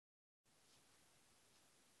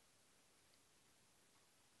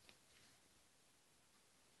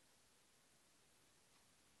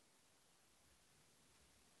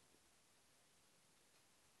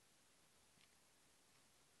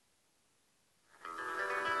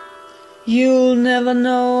You'll never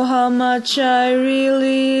know how much I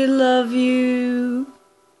really love you.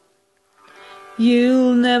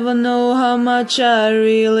 You'll never know how much I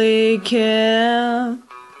really care.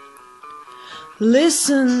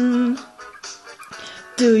 Listen,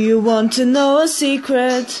 do you want to know a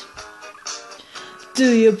secret?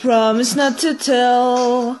 Do you promise not to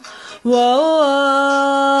tell? Whoa,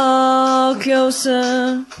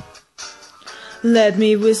 closer. Let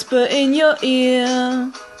me whisper in your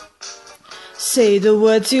ear. Say the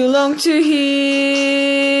words you long to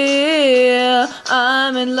hear.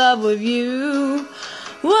 I'm in love with you.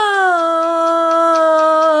 Whoa,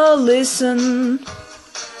 listen.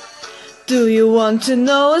 Do you want to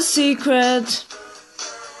know a secret?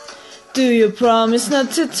 Do you promise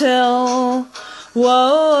not to tell? Whoa,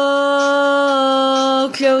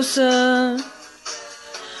 closer.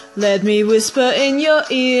 Let me whisper in your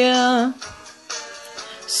ear.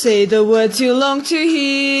 Say the words you long to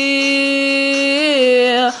hear.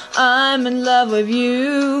 I'm in love with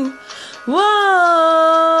you. Whoa,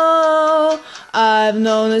 I've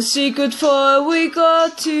known a secret for a week or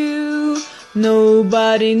two.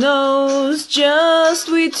 Nobody knows, just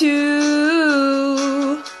we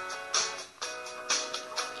two.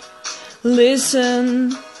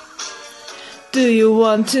 Listen, do you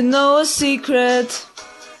want to know a secret?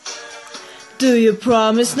 Do you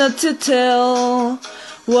promise not to tell?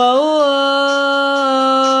 Whoa,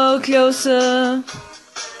 closer.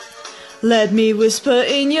 Let me whisper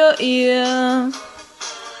in your ear.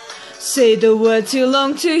 Say the words you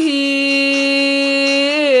long to hear.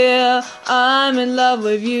 I'm in love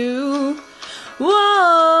with you.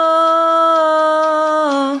 Whoa.